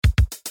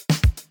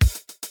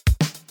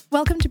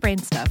Welcome to Brain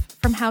Stuff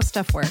from How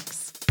Stuff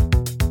Works.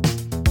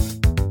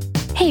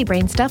 Hey,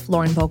 Brain Stuff,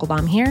 Lauren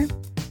Vogelbaum here.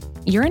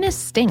 Uranus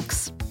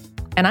stinks,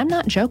 and I'm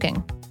not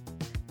joking.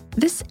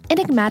 This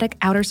enigmatic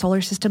outer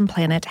solar system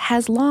planet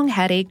has long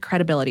had a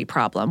credibility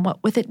problem, what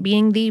with it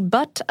being the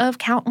butt of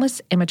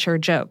countless immature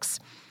jokes.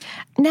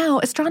 Now,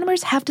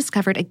 astronomers have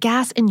discovered a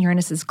gas in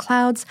Uranus's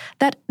clouds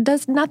that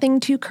does nothing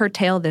to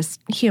curtail this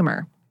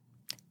humor.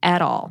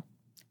 At all.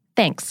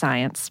 Thanks,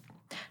 science.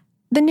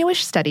 The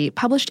newish study,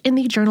 published in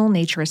the journal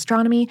Nature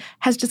Astronomy,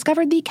 has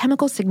discovered the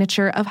chemical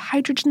signature of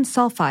hydrogen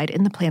sulfide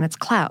in the planet's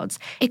clouds,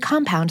 a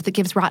compound that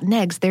gives rotten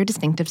eggs their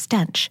distinctive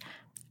stench.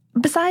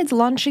 Besides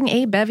launching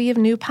a bevy of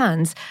new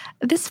puns,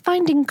 this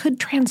finding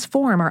could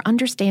transform our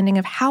understanding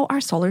of how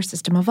our solar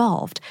system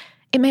evolved.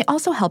 It may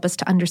also help us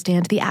to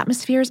understand the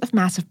atmospheres of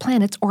massive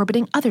planets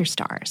orbiting other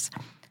stars.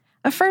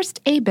 First,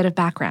 a bit of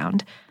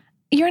background.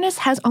 Uranus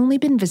has only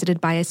been visited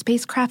by a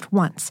spacecraft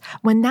once,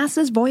 when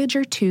NASA's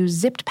Voyager 2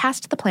 zipped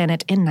past the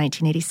planet in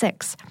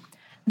 1986.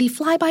 The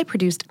flyby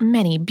produced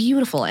many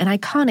beautiful and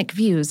iconic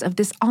views of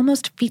this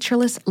almost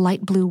featureless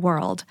light blue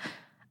world.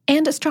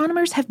 And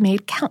astronomers have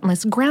made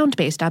countless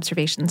ground-based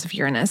observations of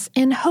Uranus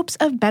in hopes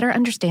of better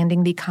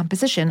understanding the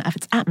composition of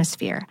its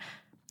atmosphere.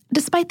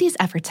 Despite these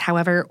efforts,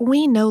 however,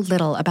 we know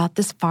little about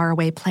this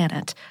faraway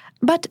planet.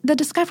 But the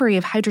discovery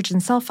of hydrogen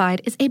sulfide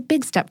is a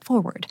big step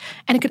forward,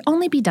 and it could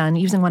only be done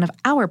using one of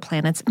our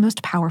planet's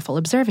most powerful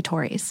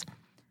observatories.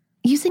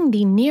 Using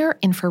the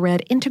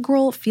near-infrared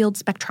integral field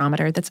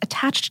spectrometer that's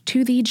attached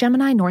to the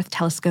Gemini North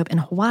Telescope in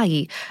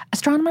Hawaii,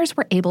 astronomers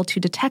were able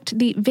to detect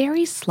the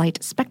very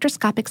slight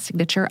spectroscopic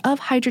signature of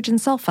hydrogen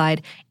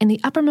sulfide in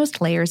the uppermost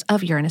layers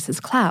of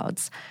Uranus's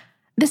clouds.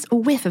 This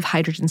whiff of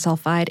hydrogen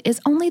sulfide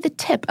is only the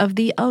tip of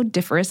the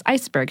odoriferous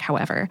iceberg,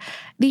 however.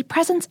 The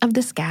presence of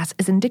this gas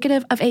is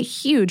indicative of a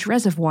huge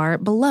reservoir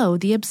below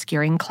the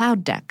obscuring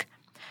cloud deck.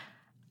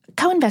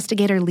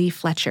 Co-investigator Lee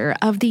Fletcher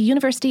of the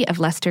University of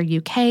Leicester,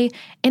 UK,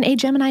 in a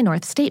Gemini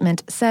North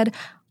statement said,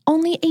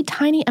 "Only a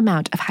tiny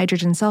amount of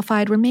hydrogen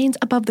sulfide remains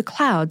above the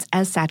clouds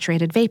as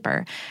saturated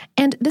vapor,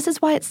 and this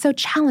is why it's so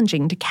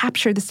challenging to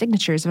capture the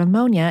signatures of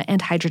ammonia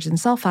and hydrogen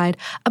sulfide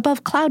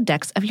above cloud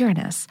decks of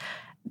Uranus.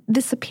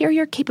 The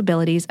superior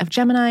capabilities of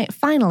Gemini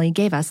finally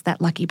gave us that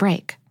lucky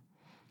break."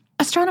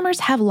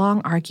 Astronomers have long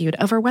argued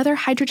over whether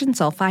hydrogen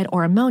sulfide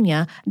or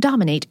ammonia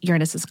dominate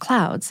Uranus's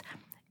clouds.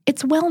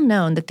 It's well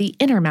known that the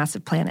inner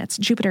massive planets,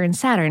 Jupiter and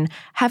Saturn,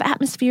 have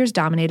atmospheres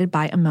dominated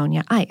by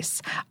ammonia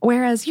ice,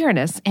 whereas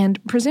Uranus and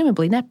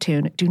presumably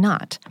Neptune do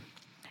not.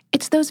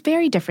 It's those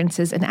very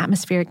differences in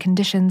atmospheric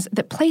conditions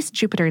that place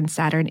Jupiter and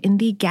Saturn in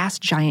the gas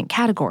giant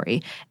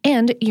category,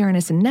 and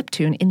Uranus and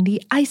Neptune in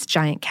the ice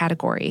giant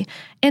category,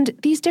 and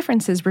these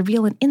differences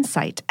reveal an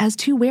insight as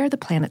to where the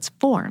planets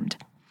formed.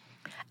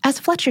 As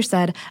Fletcher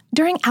said,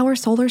 during our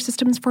solar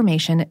system's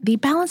formation, the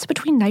balance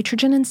between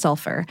nitrogen and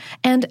sulfur,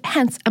 and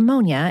hence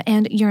ammonia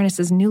and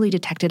Uranus's newly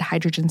detected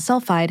hydrogen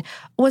sulfide,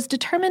 was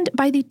determined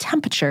by the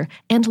temperature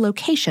and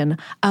location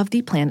of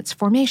the planet's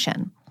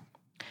formation.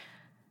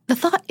 The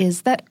thought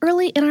is that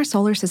early in our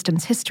solar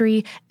system's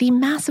history, the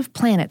massive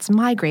planets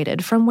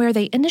migrated from where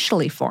they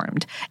initially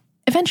formed,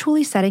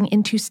 eventually setting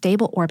into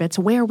stable orbits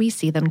where we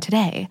see them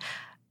today.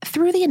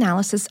 Through the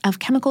analysis of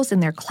chemicals in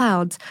their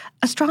clouds,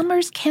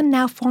 astronomers can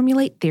now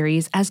formulate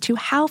theories as to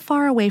how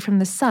far away from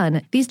the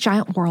sun these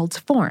giant worlds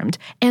formed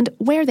and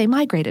where they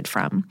migrated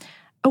from.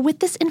 With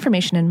this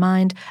information in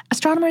mind,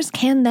 astronomers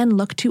can then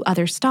look to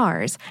other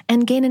stars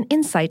and gain an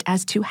insight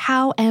as to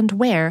how and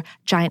where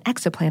giant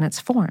exoplanets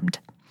formed.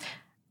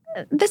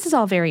 This is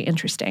all very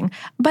interesting,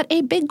 but a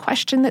big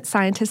question that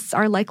scientists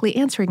are likely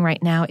answering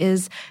right now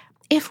is,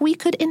 if we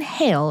could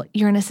inhale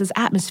Uranus's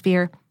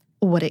atmosphere,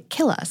 would it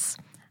kill us?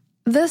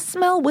 The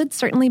smell would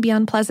certainly be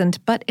unpleasant,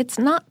 but it's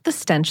not the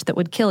stench that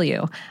would kill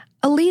you.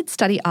 A lead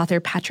study author,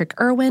 Patrick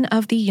Irwin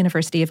of the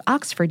University of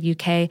Oxford,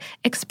 UK,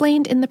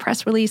 explained in the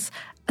press release,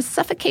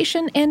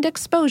 suffocation and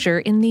exposure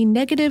in the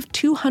negative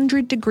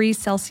 200 degrees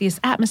Celsius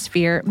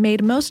atmosphere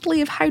made mostly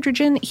of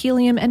hydrogen,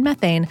 helium, and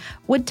methane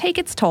would take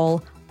its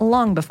toll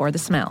long before the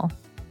smell.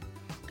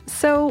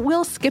 So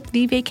we'll skip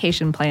the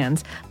vacation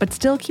plans, but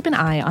still keep an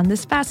eye on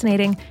this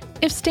fascinating,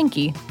 if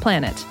stinky,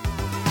 planet.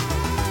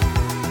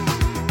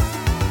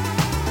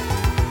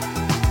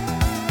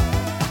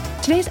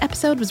 Today's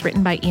episode was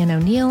written by Ian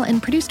O'Neill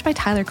and produced by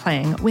Tyler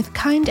Klang, with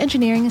kind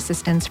engineering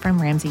assistance from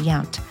Ramsey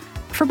Yount.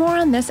 For more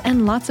on this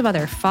and lots of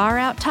other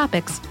far-out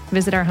topics,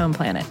 visit our home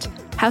planet,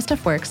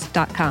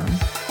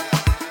 howstuffworks.com.